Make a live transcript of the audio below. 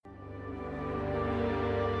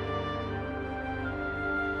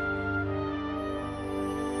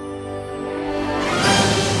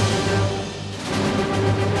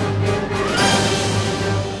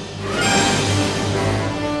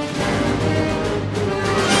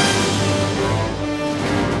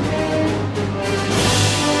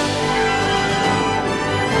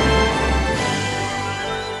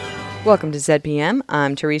Welcome to ZPM.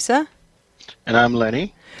 I'm Teresa. And I'm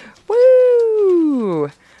Lenny. Woo!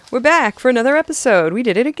 We're back for another episode. We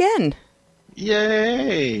did it again.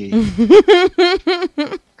 Yay!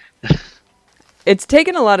 It's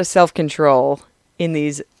taken a lot of self-control in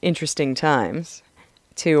these interesting times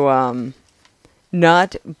to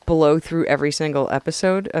not blow through every single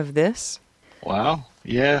episode of this. Wow.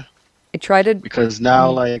 Yeah. I tried to... Because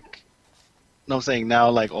now, I'm saying now,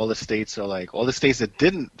 all the states are all the states that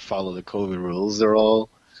didn't follow the COVID rules, they're all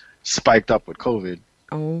spiked up with COVID.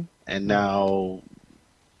 Oh. And now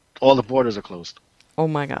all the borders are closed. Oh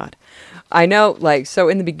my God. I know, so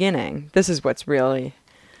in the beginning, this is what's really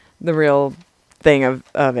the real thing of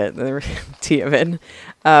it, the tea of it.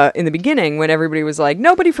 In the beginning, when everybody was like,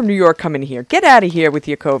 nobody from New York come in here. Get out of here with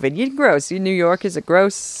your COVID. You're gross. New York is a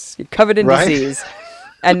gross. You're covered in disease.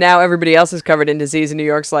 And now everybody else is covered in disease, and New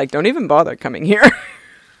York's like, don't even bother coming here.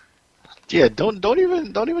 Yeah, don't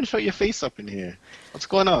even show your face up in here. What's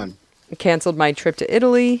going on? I canceled my trip to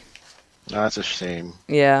Italy. Oh, that's a shame.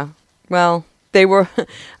 Yeah. Well, I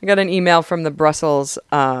got an email from the Brussels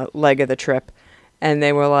leg of the trip, and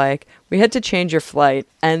they were like, we had to change your flight,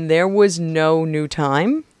 and there was no new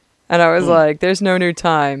time. And I was like, there's no new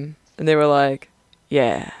time. And they were like,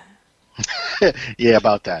 yeah. Yeah,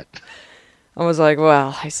 about that. I was like,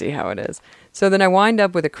 well, I see how it is. So then I wind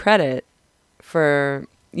up with a credit for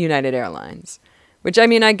United Airlines, which, I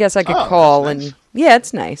mean, I guess I could call nice. and, yeah,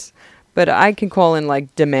 it's nice. But I can call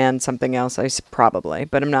and, demand something else, probably.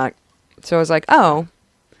 But I'm not. So I was like, oh,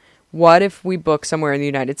 what if we book somewhere in the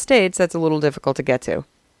United States that's a little difficult to get to?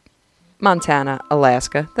 Montana,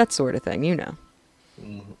 Alaska, that sort of thing, you know.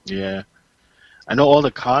 Yeah. I know all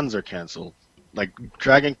the cons are canceled.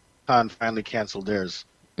 Dragon Con finally canceled theirs.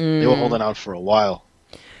 They were holding out for a while.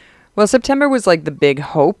 Well, September was the big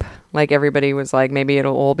hope. Everybody was like, maybe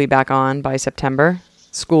it'll all be back on by September.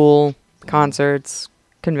 School, concerts,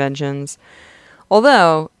 conventions.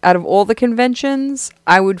 Although, out of all the conventions,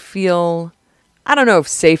 I would feel, I don't know if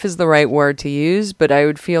safe is the right word to use, but I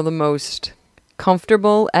would feel the most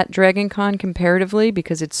comfortable at Dragon Con comparatively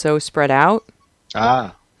because it's so spread out.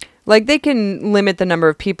 Ah. They can limit the number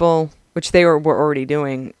of people, which they were already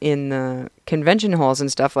doing in the convention halls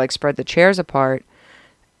and stuff, spread the chairs apart,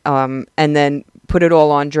 and then put it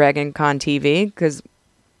all on Dragon Con TV. Because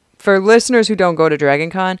for listeners who don't go to Dragon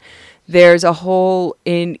Con, there's a whole,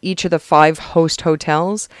 in each of the 5 host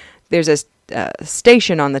hotels, there's a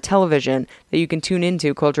station on the television that you can tune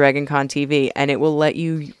into called Dragon Con TV, and it will let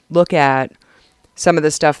you look at some of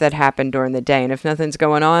the stuff that happened during the day. And if nothing's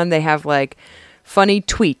going on, they have funny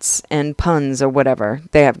tweets and puns or whatever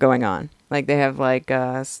they have going on. They have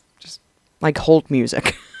just hold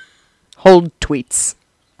music, hold tweets.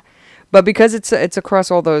 But because it's across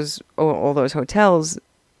all those hotels,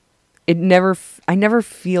 I never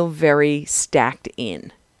feel very stacked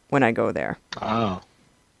in when I go there. Oh,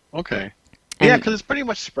 okay. Yeah, because it's pretty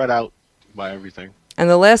much spread out by everything. And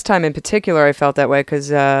the last time in particular, I felt that way because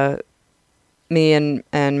me and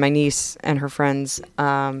my niece and her friends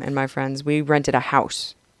and my friends, we rented a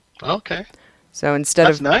house. Okay. So instead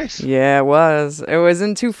That's nice. Yeah, it was. It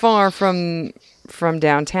wasn't too far from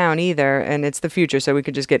downtown either, and it's the future, so we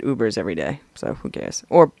could just get Ubers every day. So who cares?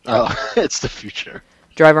 Or it's the future.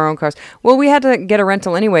 Drive our own cars. Well, we had to get a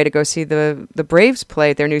rental anyway to go see the Braves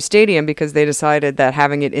play at their new stadium because they decided that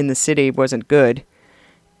having it in the city wasn't good,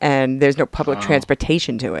 and there's no public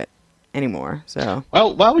transportation to it anymore. So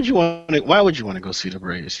well, why would you want to go see the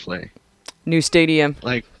Braves play? New stadium.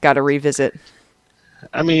 Got to revisit.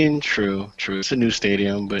 I mean, true. It's a new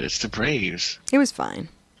stadium, but it's the Braves. It was fine.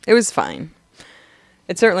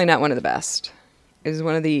 It's certainly not one of the best. It was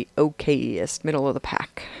one of the okayest, middle of the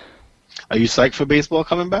pack. Are you psyched for baseball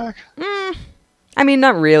coming back? I mean,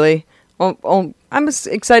 not really. Well, I'm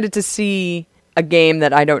excited to see a game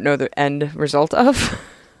that I don't know the end result of.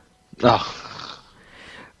 Oh.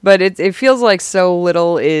 But it feels like so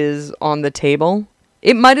little is on the table.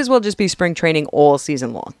 It might as well just be spring training all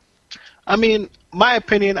season long. I mean, my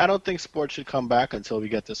opinion, I don't think sports should come back until we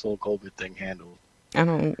get this whole COVID thing handled. I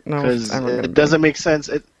don't know. Because it doesn't make sense.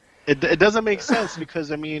 It doesn't make sense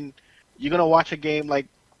because, I mean, you're going to watch a game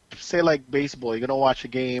say baseball. You're going to watch a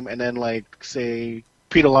game and then say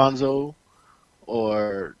Pete Alonso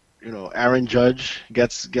or, Aaron Judge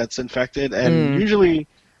gets infected. And usually,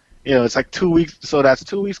 it's 2 weeks. So that's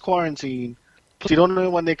 2 weeks quarantine. Plus you don't know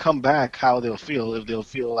when they come back how they'll feel, if they'll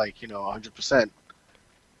feel 100%.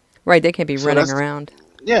 Right, they can't be running around.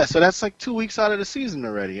 Yeah, so that's 2 weeks out of the season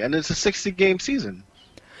already, and it's a 60-game season.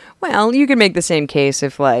 Well, you could make the same case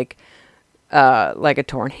if a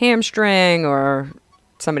torn hamstring or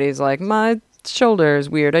somebody's like, my shoulder is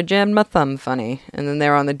weird. I jammed my thumb funny. And then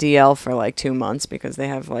they're on the DL for like 2 months because they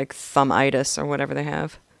have like thumbitis or whatever they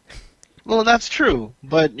have. Well, that's true,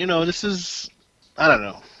 but this is, I don't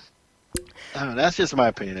know. That's just my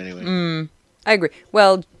opinion anyway. I agree.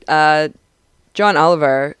 Well, John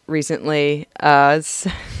Oliver recently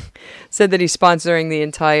said that he's sponsoring the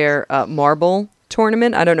entire marble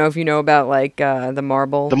tournament. I don't know if you know about like the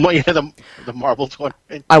marble. The marble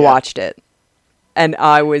tournament. I watched it, and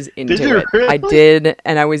I was into it. Really? I did,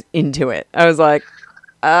 and I was into it. I was like,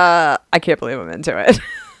 I can't believe I'm into it.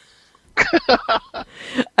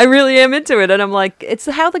 I really am into it, and I'm like, it's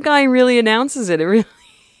how the guy really announces it.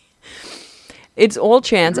 It's all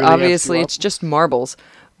chance. Really Obviously, it's just marbles,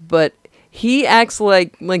 but he acts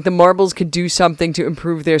like the marbles could do something to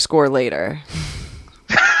improve their score later.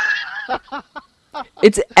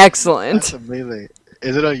 It's excellent. That's amazing.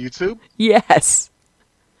 Is it on YouTube? Yes.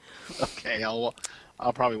 Okay, I'll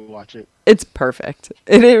probably watch it. It's perfect.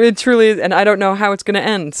 It truly is, and I don't know how it's going to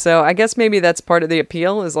end. So I guess maybe that's part of the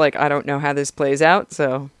appeal is like I don't know how this plays out,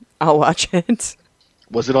 so I'll watch it.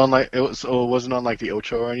 Was it on it wasn't on like the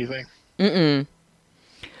Ocho or anything? Mm-mm.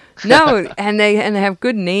 No, and they have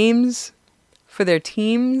good names for their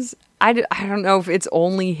teams. I don't know if it's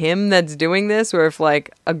only him that's doing this or if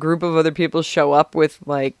like a group of other people show up with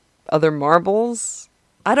like other marbles.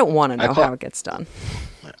 I don't want to know how it gets done.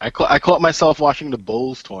 I caught myself watching the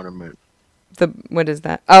Bowls tournament. What is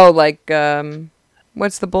that? Oh, like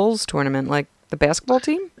what's the Bulls tournament? Like the basketball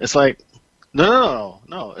team? It's like no.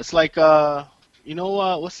 It's like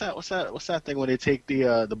what's that thing when they take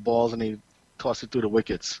the balls and they toss it through the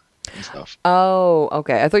wickets and stuff. Oh,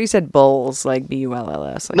 okay. I thought you said Bulls, like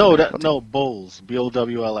Bulls. Like no, Bowls,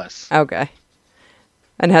 Bowls. Okay.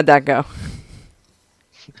 And how'd that go?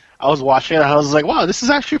 I was watching it and I was like, wow, this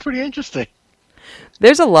is actually pretty interesting.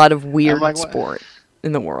 There's a lot of weird like, sport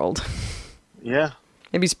in the world. Yeah.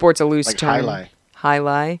 Maybe sport's a loose like term.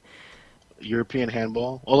 Highlight. European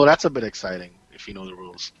handball. Although that's a bit exciting if you know the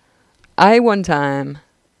rules. I one time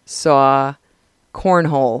saw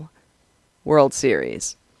Cornhole World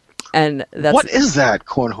Series. And what is that,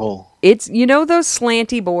 cornhole? It's those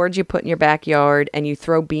slanty boards you put in your backyard and you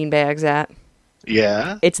throw beanbags at?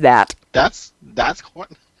 Yeah. It's that. That's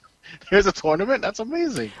There's a tournament? That's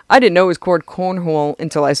amazing. I didn't know it was called cornhole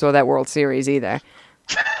until I saw that World Series either.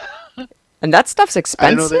 And that stuff's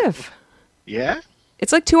expensive. Yeah?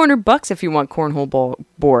 It's like $200 if you want cornhole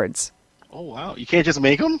boards. Oh, wow. You can't just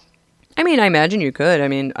make them? I mean, I imagine you could. I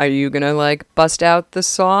mean, are you going to, like, bust out the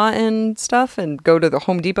saw and stuff and go to the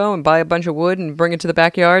Home Depot and buy a bunch of wood and bring it to the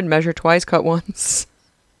backyard, measure twice, cut once?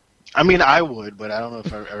 I mean, I would, but I don't know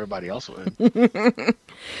if everybody else would.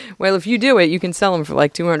 Well, if you do it, you can sell them for,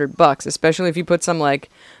 like, $200, especially if you put some, like,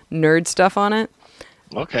 nerd stuff on it.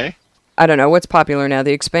 Okay. I don't know. What's popular now?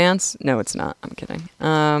 The Expanse? No, it's not. I'm kidding.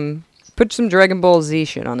 Put some Dragon Ball Z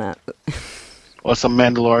shit on that. Or some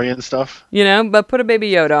Mandalorian stuff. But put a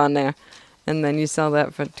Baby Yoda on there. And then you sell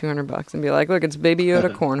that for $200 and be like, look, it's Baby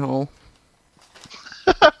Yoda cornhole.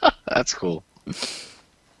 That's cool.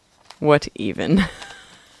 What even?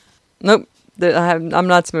 Nope. I'm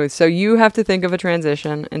not smooth. So you have to think of a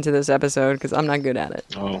transition into this episode because I'm not good at it.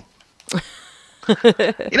 Oh.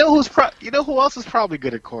 You know who else is probably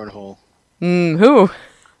good at cornhole? Who?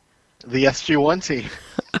 The SG1 team.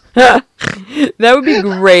 That would be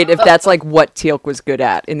great if that's like what Teal'c was good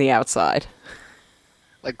at in the outside.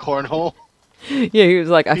 Like cornhole? Yeah, he was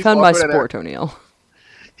like, I found my sport, O'Neill.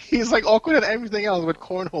 He's like awkward at everything else, but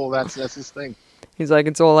cornhole, that's his thing. He's like,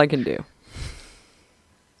 it's all I can do.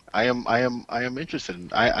 I am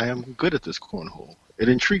interested. I am good at this cornhole. It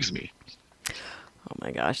intrigues me. Oh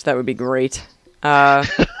my gosh, that would be great. So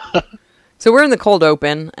we're in the cold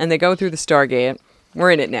open, and they go through the Stargate.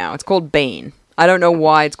 We're in it now. It's called Bane. I don't know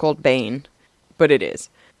why it's called Bane, but it is.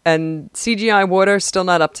 And CGI water's still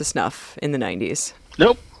not up to snuff in the 90s.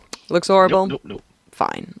 Nope. Looks horrible? Nope.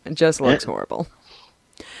 Fine. It just looks horrible.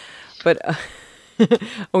 But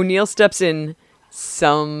O'Neill steps in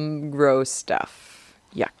some gross stuff.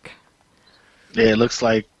 Yuck. Yeah, it looks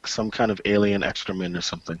like some kind of alien excrement or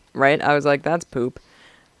something. Right? I was like, that's poop.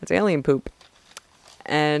 That's alien poop.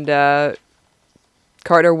 And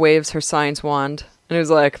Carter waves her science wand. And it was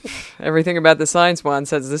like, everything about the science wand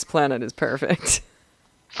says this planet is perfect.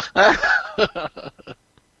 And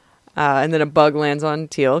then a bug lands on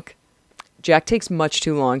Teal'c. Jack takes much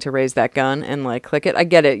too long to raise that gun and like click it. I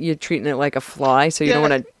get it. You're treating it like a fly, so you don't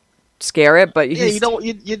want to scare it. But you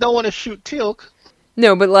don't want to shoot Teal'c.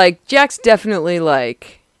 No, but like Jack's definitely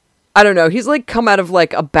like, I don't know. He's like come out of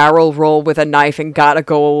like a barrel roll with a knife and got a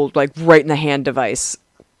goal like right in the hand device.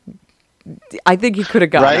 I think he could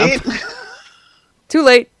have gotten him. Too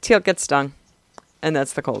late. Teal'c gets stung. And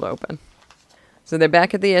that's the cold open. So they're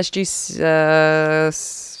back at the SG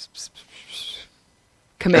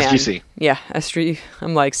command. SGC. Yeah, SG.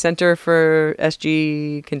 I'm like Center for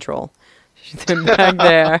SG Control. They're back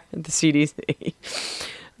there at the CDC.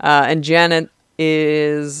 And Janet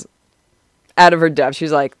is out of her depth.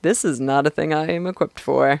 She's like, this is not a thing I am equipped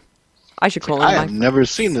for. I should call him. I have never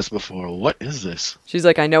seen this before. What is this? She's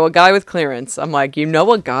like, I know a guy with clearance. I'm like, you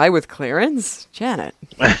know a guy with clearance? Janet.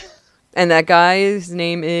 And that guy's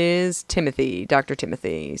name is Timothy, Dr.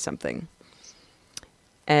 Timothy something.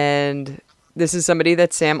 And this is somebody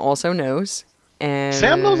that Sam also knows. And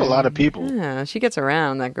Sam knows a lot of people. Yeah, she gets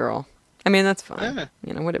around, that girl. I mean, that's fine. Yeah.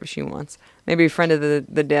 You know, whatever she wants. Maybe a friend of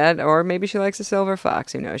the dad, or maybe she likes a silver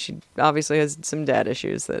fox. Who knows? She obviously has some dad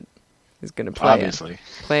issues that is going to play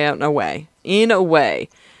out in a way. In a way.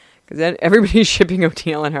 Because everybody's shipping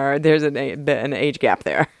O'Neill and her. There's an age gap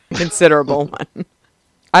there. Considerable one.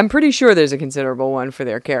 I'm pretty sure there's a considerable one for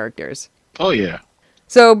their characters. Oh, yeah.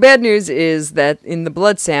 So, bad news is that in the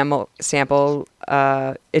blood sample,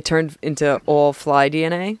 it turned into all fly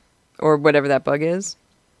DNA, or whatever that bug is.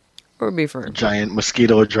 Or bee fern. Giant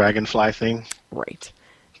mosquito dragonfly thing. Right.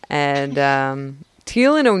 And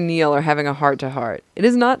Teal and O'Neill are having a heart-to-heart. It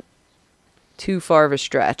is not too far of a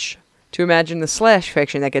stretch to imagine the slash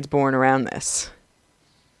fiction that gets born around this.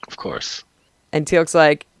 Of course. And Teal's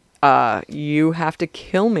like, you have to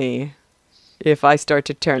kill me if I start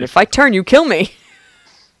to turn. If I turn, you kill me.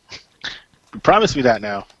 Promise me that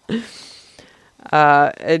now.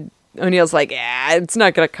 And O'Neill's like, yeah, it's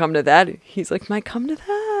not going to come to that. He's like, might come to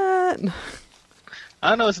that. I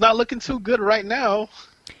don't know. It's not looking too good right now.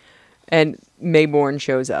 And Mayborn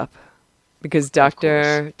shows up because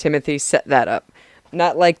Dr. Timothy set that up.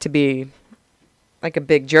 Not like to be like a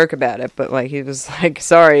big jerk about it, but like he was like,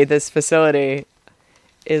 sorry, this facility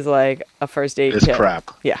is like a first aid kit. It's crap.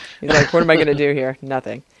 Yeah. He's like, what am I going to do here?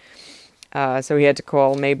 Nothing. So he had to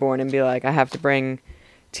call Mayborn and be like, I have to bring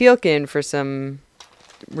Teal'c in for some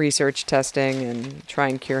research testing and try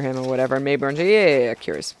and cure him or whatever. And Mayborn's like, yeah,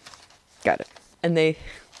 cures. Got it. And they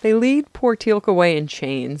lead poor Teal'c away in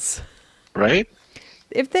chains. Right?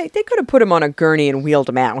 If they could have put him on a gurney and wheeled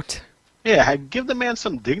him out. Yeah, give the man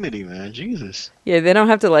some dignity, man. Jesus. Yeah, they don't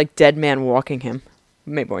have to like dead man walking him.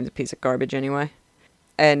 Mayborn's a piece of garbage anyway.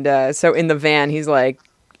 And so in the van, he's like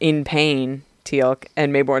in pain, Teal'c,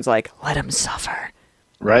 and Mayborn's like, let him suffer.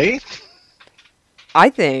 Right?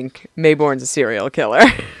 I think Mayborn's a serial killer.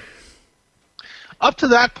 Up to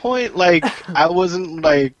that point, like I wasn't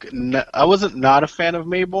not a fan of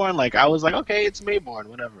Mayborn. Like I was like, okay, it's Mayborn,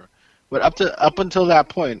 whatever. But up until that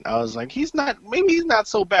point, I was like, he's not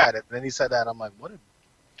so bad. And then he said that, I'm like, what a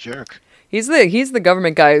jerk. He's the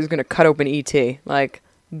government guy who's gonna cut open ET. Like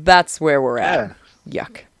that's where we're at. Yeah.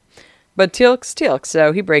 Yuck. But Teal'c's Teal'c,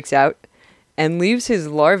 so he breaks out and leaves his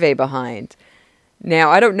larvae behind.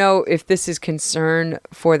 Now, I don't know if this is concern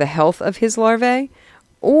for the health of his larvae,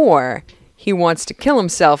 or he wants to kill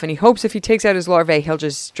himself, and he hopes if he takes out his larvae, he'll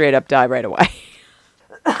just straight up die right away.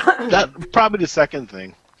 That probably the second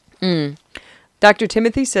thing. Dr.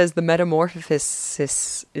 Timothy says the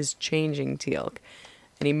metamorphosis is changing Teal'c.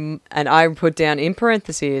 And I put down in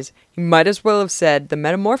parentheses, he might as well have said the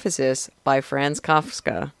metamorphosis by Franz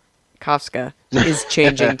Kafka is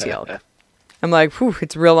changing Teal'c. I'm like, whew,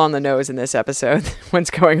 it's real on the nose in this episode.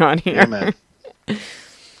 What's going on here? Yeah, man.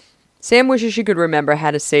 Sam wishes she could remember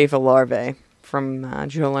how to save a larvae from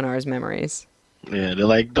Jolinar's memories. Yeah, they're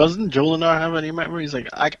like, doesn't Jolinar have any memories? Like,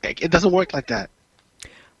 it doesn't work like that.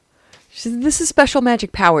 She said, this is special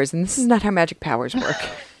magic powers, and this is not how magic powers work.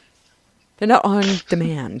 They're not on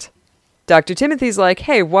demand. Dr. Timothy's like,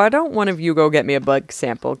 hey, why don't one of you go get me a bug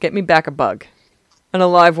sample? Get me back a bug. An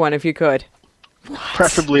alive one, if you could. What?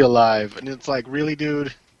 Preferably alive. And it's like, really,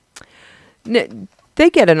 dude? They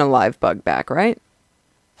get an alive bug back, right?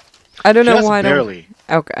 I don't know why. Barely.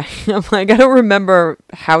 Okay. I'm like, I don't remember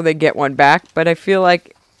how they get one back, but I feel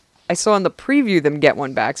like I saw in the preview them get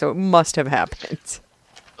one back, so it must have happened.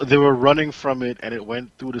 They were running from it, and it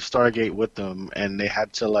went through the Stargate with them, and they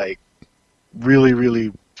had to, like, really,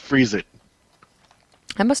 really freeze it.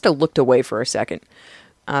 I must have looked away for a second.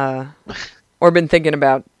 Or been thinking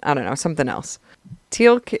about, I don't know, something else.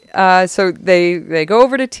 Teal'c, so they go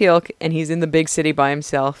over to Teal'c, and he's in the big city by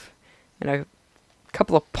himself. And a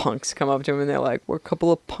couple of punks come up to him, and they're like, we're a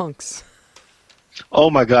couple of punks. Oh,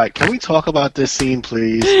 my God. Can we talk about this scene,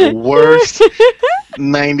 please? The worst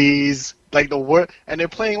 90s. Like, the worst. And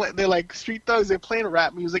they're like street thugs. They're playing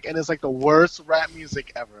rap music, and it's like the worst rap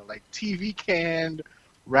music ever. Like, TV canned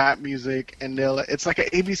rap music, and it's like an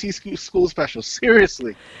ABC school special.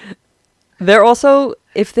 Seriously. They're also,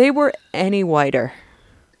 if they were any whiter,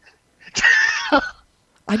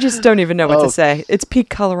 I just don't even know what Oh. to say. It's peak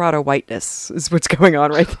Colorado whiteness is what's going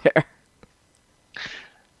on right there.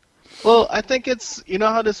 Well, I think it's, you know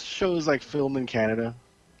how this show is like filmed in Canada?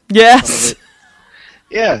 Yes. Some of it.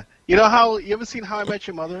 Yeah. You know how, you ever seen How I Met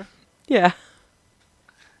Your Mother? Yeah.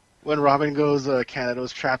 When Robin goes, Canada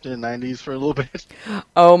was trapped in the 90s for a little bit.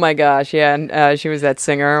 Oh my gosh, yeah, and she was that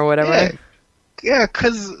singer or whatever. Yeah. Yeah,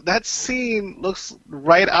 because that scene looks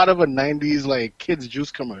right out of a 90s, like, kids'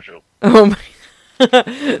 juice commercial. Oh my.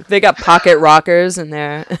 They got pocket rockers and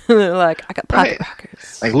they're like, I got pocket Right.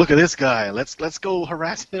 rockers. Like, look at this guy. Let's go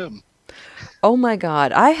harass him. Oh my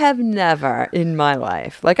God, I have never in my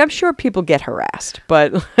life, like I'm sure people get harassed,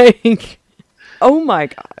 but like, oh my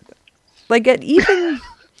God. Like even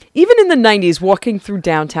in the 90s, walking through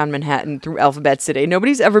downtown Manhattan, through Alphabet City,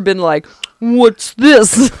 nobody's ever been like, what's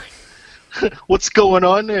this? What's going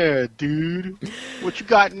on there, dude? What you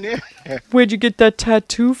got in there? Where'd you get that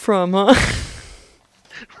tattoo from, huh?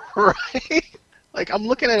 Right? Like, I'm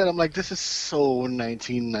looking at it, I'm like, this is so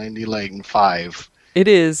 1990, like, 5. It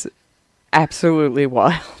is absolutely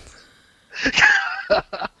wild.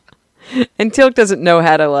 And Teal'c doesn't know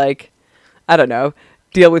how to, like, I don't know,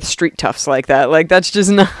 deal with street toughs like that. Like, that's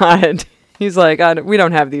just not. He's like, we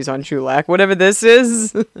don't have these on Chulak. Whatever this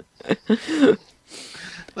is.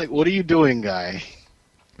 Like, what are you doing, guy?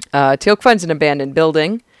 Teal'c finds an abandoned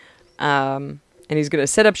building, and he's going to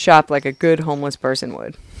set up shop like a good homeless person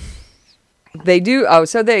would. They do. Oh,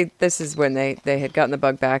 so this is when they had gotten the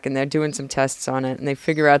bug back, and they're doing some tests on it, and they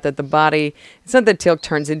figure out that the body, it's not that Teal'c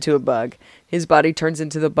turns into a bug. His body turns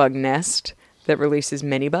into the bug nest that releases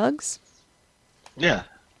mini bugs. Yeah.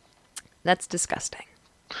 That's disgusting.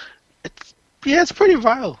 It's pretty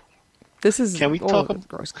vile. This is. Can we talk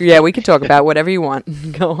gross. Yeah, we can talk about whatever you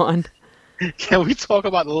want. Go on. Can we talk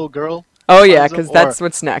about the little girl? Oh yeah, because that's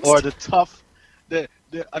what's next. Or the tough,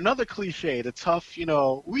 another cliche, the tough,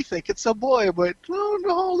 we think it's a boy, but oh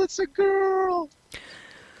no, it's a girl.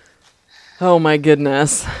 Oh my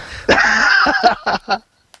goodness. That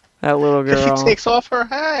little girl. She takes off her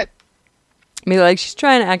hat. I mean, like, she's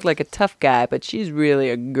trying to act like a tough guy, but she's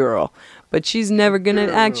really a girl. But she's never gonna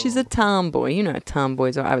act. She's a tomboy. You know what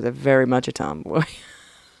tomboys are. I was very much a tomboy.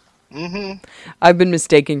 Mm-hmm. I've been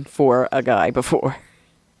mistaken for a guy before.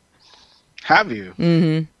 Have you?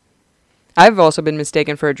 Mm-hmm. I've also been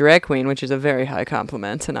mistaken for a drag queen, which is a very high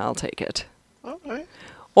compliment, and I'll take it. Okay.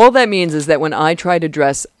 All that means is that when I try to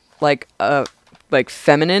dress like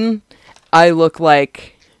feminine, I look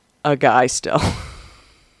like a guy still.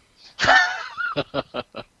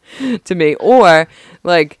 To me. Or,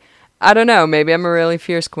 like, I don't know, maybe I'm a really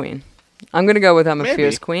fierce queen. I'm going to go with I'm a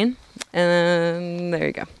fierce queen. And there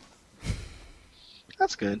you go.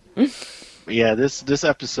 That's good. But yeah, this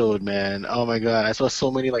episode, man, oh my god, I saw so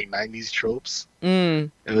many, like, 90s tropes. It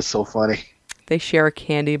was so funny. They share a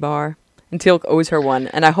candy bar. And Teal'c owes her one.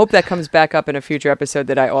 And I hope that comes back up in a future episode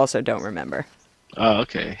that I also don't remember. Oh,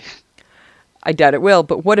 okay. I doubt it will,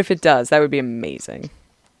 but what if it does? That would be amazing.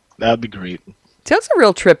 That would be great. Teal'c's a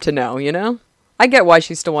real trip to know, you know? I get why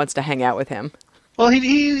she still wants to hang out with him. Well,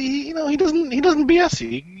 he doesn't BS.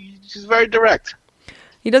 He's very direct.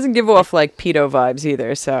 He doesn't give off, like, pedo vibes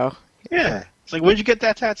either, so... Yeah. It's like, where'd you get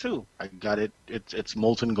that tattoo? I got it. It's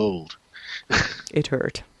molten gold. It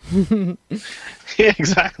hurt. Yeah,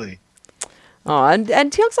 exactly. Oh, and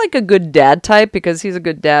Teal'c's like a good dad type because he's a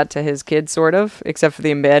good dad to his kid, sort of, except for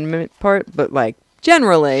the abandonment part. But, like,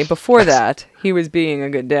 generally, before that, he was being a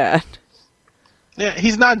good dad. Yeah,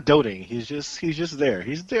 he's not doting. He's just there.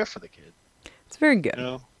 He's there for the kid. It's very good. You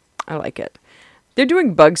know? I like it. They're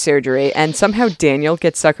doing bug surgery, and somehow Daniel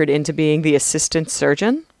gets suckered into being the assistant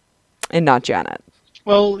surgeon, and not Janet.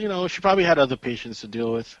 Well, she probably had other patients to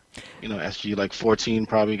deal with. SG, like, 14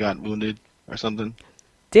 probably got wounded or something.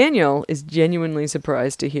 Daniel is genuinely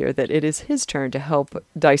surprised to hear that it is his turn to help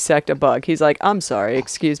dissect a bug. He's like, I'm sorry,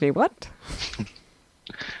 excuse me, what?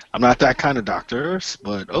 I'm not that kind of doctor,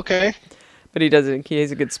 but okay. But he doesn't.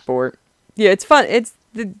 He's a good sport. Yeah, it's fun. It's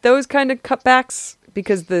those kind of cutbacks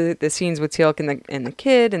because the scenes with Teal'c and the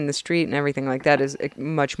kid and the street and everything like that is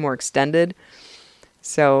much more extended.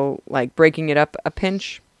 So, like, breaking it up a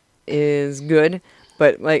pinch is good.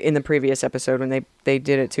 But, like, in the previous episode when they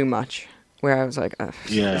did it too much, where I was like, ugh,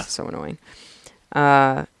 yeah, this is so annoying.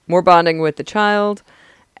 More bonding with the child.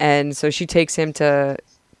 And so she takes him to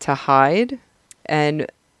hide.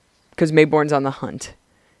 And because Mayborn's on the hunt.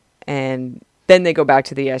 And then they go back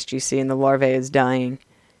to the SGC and the larvae is dying.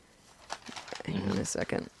 Hang on a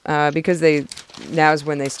second. Because now is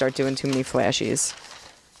when they start doing too many flashies.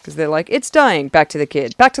 Because they're like, it's dying. Back to the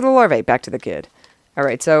kid. Back to the larvae. Back to the kid. All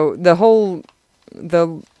right. So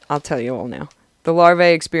I'll tell you all now. The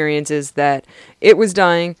larvae experience is that it was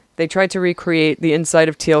dying. They tried to recreate the inside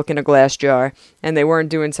of Teal'c in a glass jar, and they weren't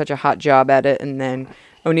doing such a hot job at it. And then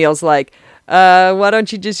O'Neill's like, why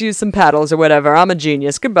don't you just use some paddles or whatever? I'm a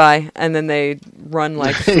genius. Goodbye. And then they run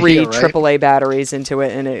like 3 Yeah, right. AAA batteries into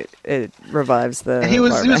it, and it revives the And he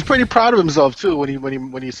was larvae. pretty proud of himself too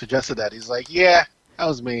when he suggested that. He's like, yeah, that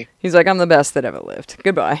was me. He's like, I'm the best that ever lived.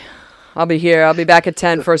 Goodbye. I'll be here. I'll be back at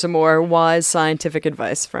 10 for some more wise scientific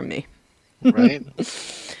advice from me. Right?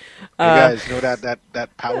 Hey guys, you know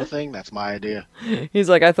that power thing? That's my idea. He's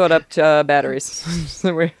like, I thought up batteries.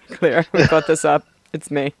 So we're clear. We thought this up.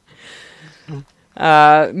 It's me.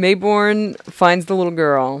 Mayborn finds the little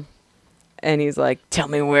girl, and he's like, tell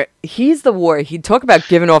me where... He's the war. He'd talk about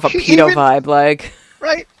giving off a pedo Even- vibe, like...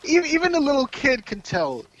 Right? Even the little kid can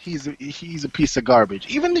tell he's a piece of garbage.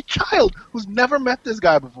 Even the child who's never met this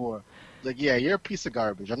guy before. Like, yeah, you're a piece of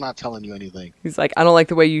garbage. I'm not telling you anything. He's like, I don't like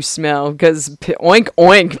the way you smell, because oink,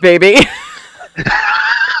 oink, baby.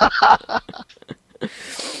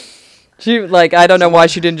 She, like, I don't know why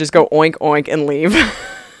she didn't just go oink, oink, and leave.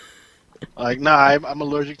 Like, nah, I'm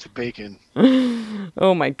allergic to bacon.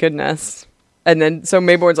 Oh my goodness. And then, so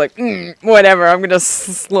Mayborn's like, whatever, I'm gonna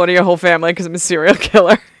slaughter your whole family because I'm a serial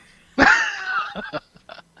killer. I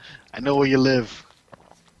know where you live.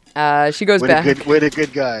 She goes back. We're the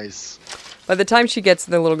good guys. By the time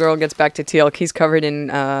the little girl gets back to Teal'c, he's covered in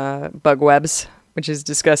bug webs, which is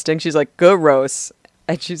disgusting. She's like, gross.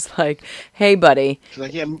 And she's like, hey, buddy. She's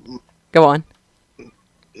like, yeah. Go on.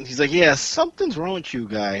 He's like, yeah, something's wrong with you,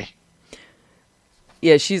 guy.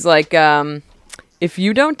 Yeah, she's like, if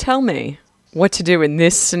you don't tell me what to do in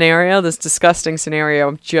this scenario, this disgusting scenario,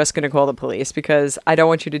 I'm just going to call the police because I don't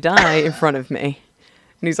want you to die in front of me.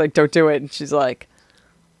 And he's like, don't do it. And she's like,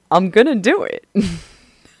 I'm going to do it.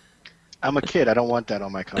 I'm a kid. I don't want that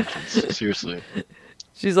on my conscience. Seriously.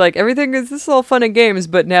 She's like, this is all fun and games,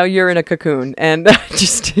 but now you're in a cocoon, and I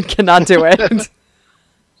just cannot do it.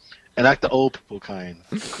 And like the old people kind.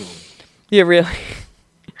 Cool. Yeah, really.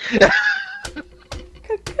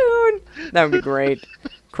 Cocoon. That would be great.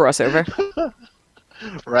 Crossover.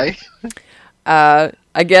 Right?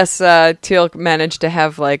 I guess Teal'c managed to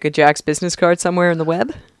have like a Jack's business card somewhere in the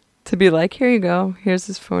web to be like, here you go. Here's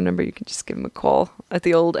his phone number. You can just give him a call at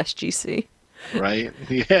the old SGC. Right?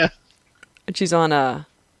 Yeah. And she's on a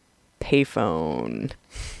payphone.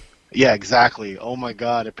 Yeah, exactly. Oh my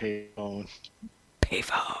god, a payphone.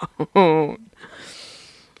 Payphone.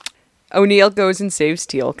 O'Neill goes and saves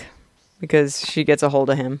Teal'c because she gets a hold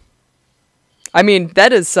of him. I mean,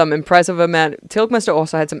 that is some impressive amount. Teal'c must have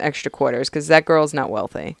also had some extra quarters because that girl's not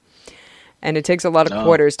wealthy. And it takes a lot of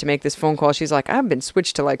quarters to make this phone call. She's like, I've been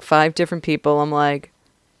switched to like 5 different people. I'm like...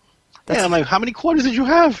 Yeah, I'm like, how many quarters did you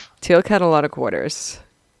have? Teal'c had a lot of quarters.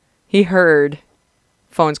 He heard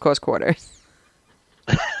phones cost quarters.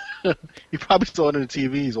 You probably saw it on the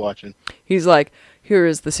TV he's watching. He's like, here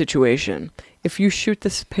is the situation. If you shoot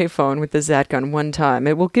this payphone with the Zat gun one time,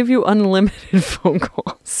 it will give you unlimited phone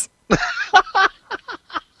calls.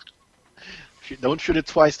 Don't shoot it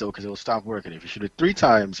twice, though, because it will stop working. If you shoot it 3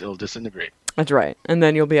 times, it'll disintegrate. That's right. And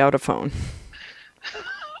then you'll be out of phone.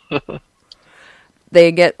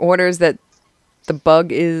 They get orders that the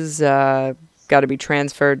bug is got to be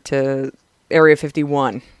transferred to Area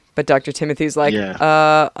 51. But Dr. Timothy's like,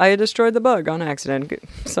 I destroyed the bug on accident.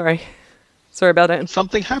 Sorry. Sorry about it.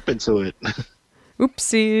 Something happened to it.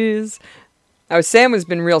 Oopsies. Oh, Sam has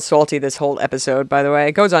been real salty this whole episode, by the way.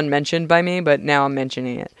 It goes unmentioned by me, but now I'm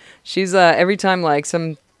mentioning it. She's, every time, like,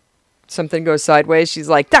 something goes sideways, she's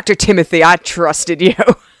like, Dr. Timothy, I trusted you.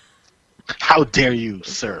 How dare you,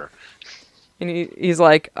 sir? And he's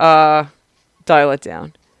like, dial it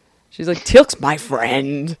down. She's like, Teal'c's my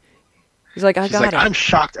friend. He's like, She's got like, it. I'm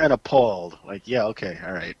shocked and appalled. Like, yeah, okay,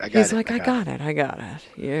 all right, I got it. He's like, I got it.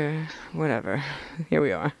 Yeah, whatever. Here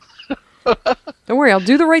we are. Don't worry, I'll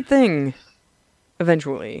do the right thing.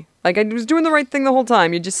 Eventually. Like, I was doing the right thing the whole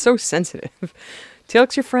time. You're just so sensitive.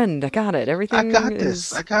 Teal'c's your friend. I got it. Everything I got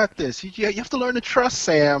this. You have to learn to trust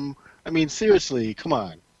Sam. I mean, seriously, come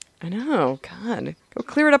on. I know. God. Go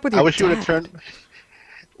clear it up with your I wish dad. you would have turned...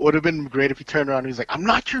 Would have been great if he turned around and he's like, I'm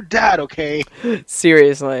not your dad, okay?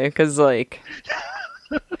 Seriously. Because, like...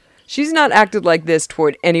 she's not acted like this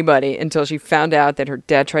toward anybody until she found out that her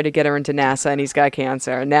dad tried to get her into NASA and he's got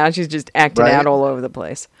cancer. And now she's just acting out all over the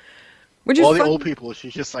place. Which is all fun. the old people,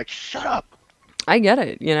 she's just like, shut up. I get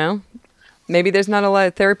it, you know? Maybe there's not a lot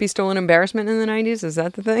of therapy stolen embarrassment in the 90s. Is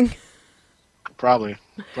that the thing? Probably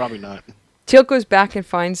not. Teal'c goes back and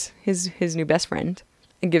finds his new best friend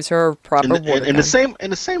and gives her a proper water in gun.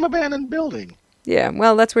 the same abandoned building. Yeah,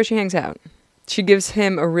 well, that's where she hangs out. She gives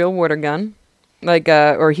him a real water gun like,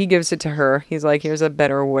 or he gives it to her. He's like, here's a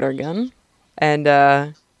better water gun.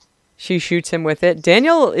 And she shoots him with it.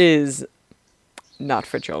 Daniel is not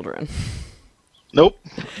for children. Nope,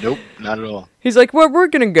 not at all. He's like, well, we're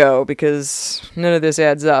going to go because none of this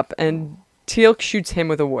adds up. And Teal'c shoots him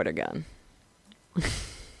with a water gun.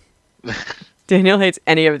 Daniel hates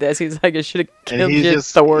any of this. He's like, I should have killed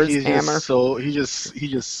Thor's hammer. He's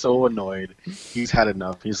just so annoyed. He's had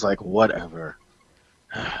enough. He's like, whatever.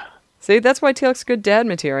 See, that's why Teal'c's good dad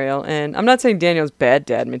material. And I'm not saying Daniel's bad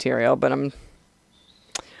dad material, but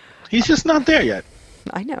he's just not there yet.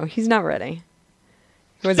 I know, he's not ready.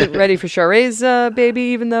 He wasn't ready for Share's baby,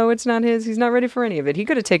 even though it's not his. He's not ready for any of it. He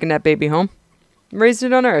could have taken that baby home. Raised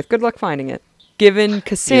it on Earth. Good luck finding it. Given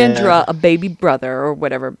Cassandra a baby brother, or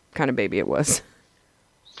whatever kind of baby it was.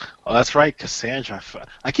 Oh, that's right, Cassandra.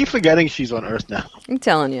 I keep forgetting she's on Earth now. I'm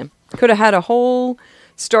telling you. Could have had a whole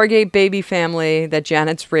Stargate baby family that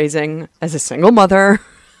Janet's raising as a single mother.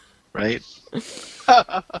 Right?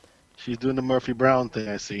 She's doing the Murphy Brown thing,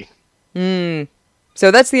 I see.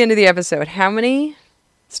 So that's the end of the episode. How many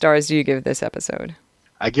stars do you give this episode?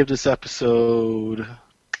 I give this episode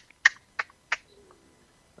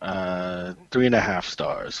 3.5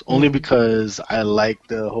 stars. Only because I like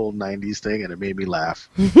the whole 90s thing and it made me laugh.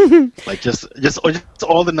 Like just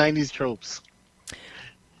all the 90s tropes.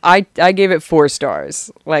 I gave it 4 stars.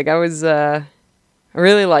 Like I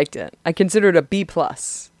really liked it. I consider it a B+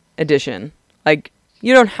 edition. Like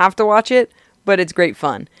you don't have to watch it, but it's great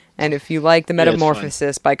fun. And if you like The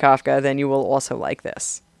Metamorphosis by Kafka, then you will also like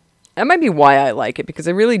this. That might be why I like it, because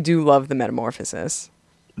I really do love The Metamorphosis.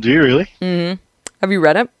 Do you really? Mm-hmm. Have you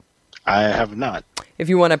read it? I have not. If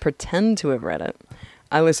you want to pretend to have read it,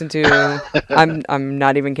 I listened to... I'm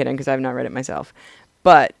not even kidding, because I have not read it myself.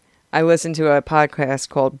 But I listened to a podcast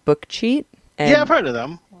called Book Cheat. Yeah, I've heard of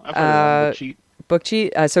them. Book Cheat. Book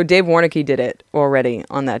Cheat. So Dave Warnicki did it already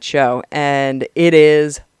on that show. And it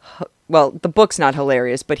is... Well, the book's not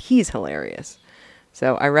hilarious, but he's hilarious.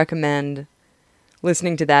 So I recommend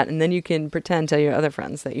listening to that, and then you can pretend to your other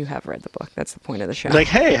friends that you have read the book. That's the point of the show. Like,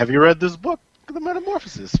 hey, have you read this book, The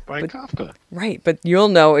Metamorphosis by Kafka? Right, but you'll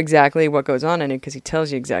know exactly what goes on in it because he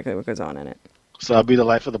tells you exactly what goes on in it. So I'll be the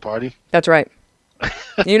life of the party? That's right.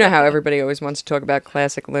 You know how everybody always wants to talk about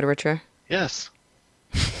classic literature? Yes.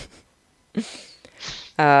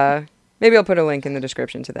 Maybe I'll put a link in the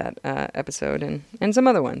description to that episode and some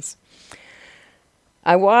other ones.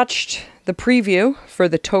 I watched the preview for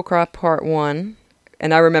the Tok'ra Part 1,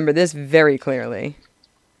 and I remember this very clearly.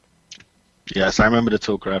 Yes, I remember the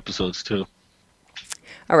Tok'ra episodes too.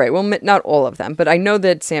 All right, well, not all of them, but I know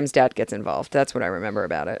that Sam's dad gets involved. That's what I remember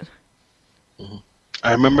about it. Mm-hmm.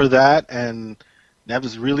 I remember that, and that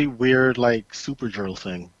was really weird, like, super drill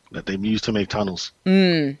thing that they used to make tunnels.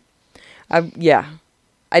 Yeah.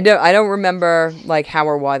 I don't remember, like, how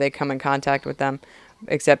or why they come in contact with them,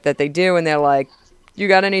 except that they do, and they're like, you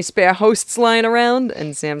got any spare hosts lying around?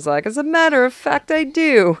 And Sam's like, as a matter of fact, I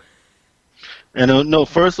do. And no,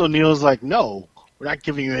 first O'Neill's like, no, we're not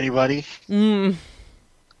giving you anybody.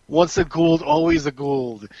 Once a Gould, always a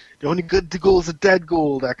Gould. The only good Gould's a dead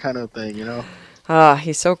Gould, that kind of thing, you know?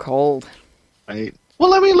 He's so cold. Right?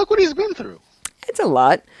 Well, I mean, look what he's been through. It's a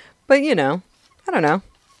lot, but, you know, I don't know.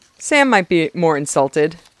 Sam might be more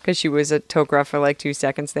insulted because she was at Tok'ra for like 2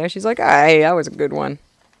 seconds there. She's like, hey, that was a good one.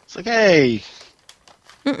 It's like, hey.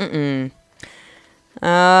 That's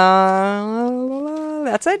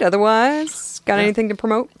it. Otherwise, got anything to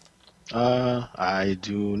promote? I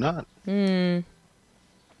do not.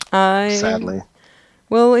 I Sadly.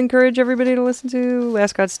 will encourage everybody to listen to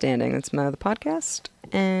Last God Standing. That's the podcast.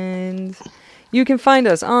 And you can find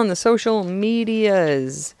us on the social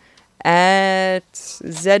medias at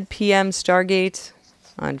ZPM Stargate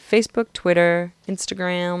on Facebook, Twitter,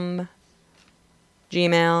 Instagram,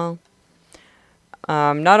 Gmail.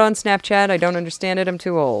 Not on Snapchat. I don't understand it. I'm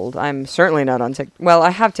too old. I'm certainly not on TikTok. Well, I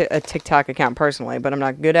have a TikTok account personally, but I'm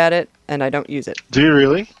not good at it, and I don't use it. Do you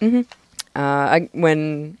really? Mm-hmm.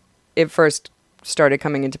 When it first started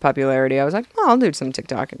coming into popularity, I was like, oh, I'll do some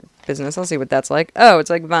TikTok business. I'll see what that's like. Oh, it's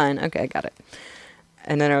like Vine. Okay, got it.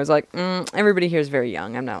 And then I was like, everybody here is very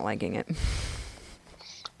young. I'm not liking it.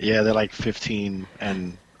 Yeah, they're like 15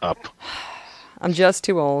 and up. I'm just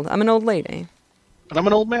too old. I'm an old lady. And I'm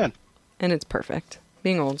an old man. And it's perfect.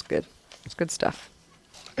 Being old's good. It's good stuff.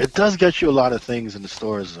 It does get you a lot of things in the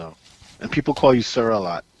stores, though. And people call you sir a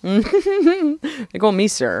lot. They call me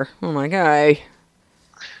sir. Oh, my God.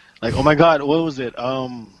 Like, oh, my God, what was it?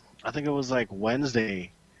 I think it was, like,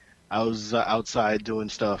 Wednesday. I was outside doing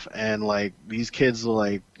stuff, and, like, these kids,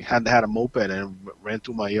 like, had a moped and ran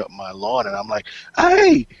through my lawn, and I'm like,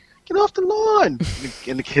 hey, Get off the lawn.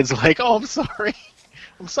 And the kid's like, oh, I'm sorry.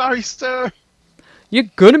 I'm sorry, sir. You're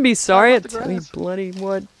gonna be sorry. I off the tell you, grass. bloody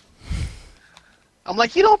what? I'm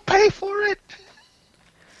like, you don't pay for it.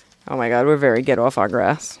 Oh my god, we're very get off our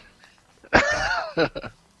grass.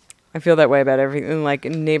 I feel that way about everything. Like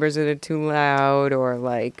neighbors that are too loud, or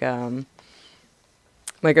like our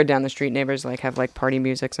down the street neighbors like have like party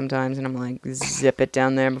music sometimes, and I'm like, zip it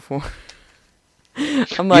down there before.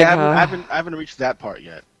 I'm like, Yeah, I haven't reached that part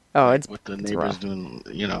yet. oh, Like, it's with the it's neighbors rough. doing,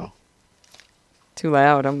 you know. Too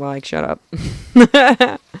loud. I'm like, shut up.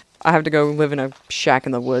 I have to go live in a shack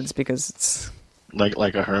in the woods because it's.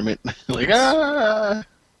 Like a hermit. Like, ah.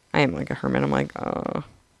 I am like a hermit. I'm like, oh.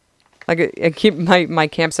 Like I keep my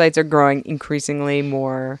campsites are growing increasingly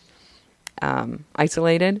more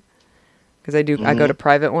isolated because I go to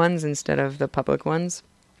private ones instead of the public ones.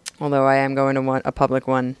 Although I am going to a public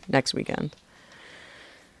one next weekend,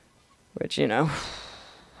 which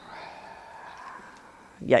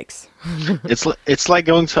yikes. It's like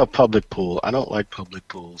going to a public pool. I don't like public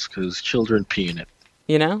pools because children pee in it.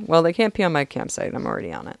 Well, they can't pee on my campsite. I'm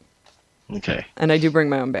already on it, Okay. and I do bring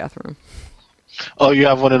my own bathroom. Oh, you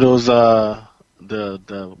have one of those the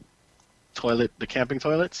toilet, the camping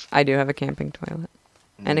toilets? I do have a camping toilet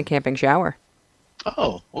and a camping shower.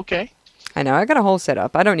 Oh, okay. I know. I got a whole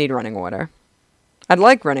setup. I don't need running water. I'd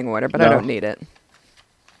like running water, but I No. don't need it.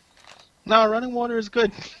 No, running water is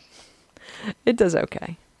good. It does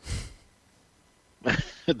okay.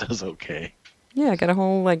 It does okay. Yeah, I got a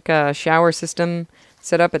whole shower system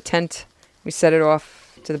set up, a tent. We set it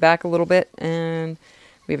off to the back a little bit, and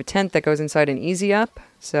we have a tent that goes inside an easy up,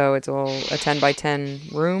 so it's all a 10 by 10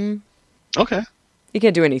 room. Okay. You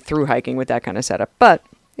can't do any through hiking with that kind of setup, but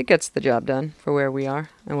it gets the job done for where we are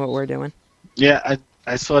and what we're doing. Yeah,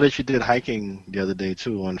 I saw that you did hiking the other day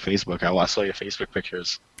too on Facebook. I saw your Facebook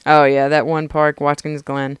pictures. Oh yeah, that one park, Watkins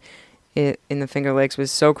Glen, in the Finger Lakes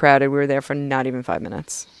was so crowded. We were there for not even 5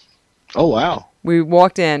 minutes. Oh wow. We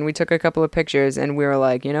walked in, we took a couple of pictures, and we were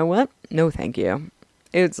like, you know what? No, thank you.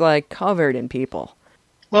 It's like covered in people.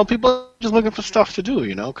 Well, people are just looking for stuff to do,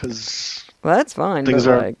 because Well, that's fine. things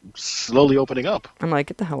but, are slowly opening up. I'm like,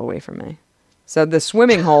 get the hell away from me. So the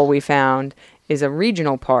swimming hole we found is a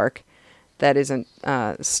regional park that isn't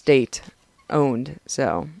state owned,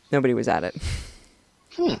 so nobody was at it.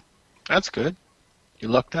 That's good. You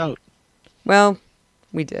lucked out. Well,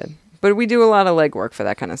 we did. But we do a lot of legwork for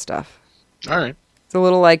that kind of stuff. All right. It's a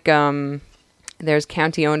little like there's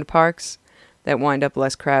county-owned parks that wind up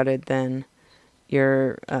less crowded than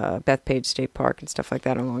your Bethpage State Park and stuff like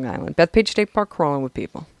that on Long Island. Bethpage State Park crawling with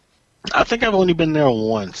people. I think I've only been there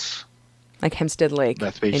once. Like Hempstead Lake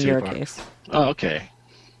Bethpage in State your Park. case. Oh, okay.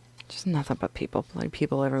 Just nothing but people. Like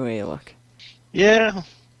people everywhere you look. Yeah,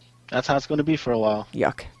 that's how it's going to be for a while.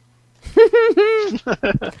 Yuck.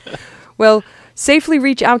 Well, safely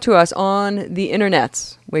reach out to us on the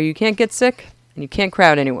internets where you can't get sick and you can't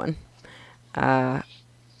crowd anyone.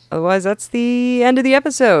 Otherwise, that's the end of the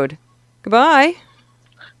episode. Goodbye.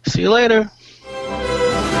 See you later.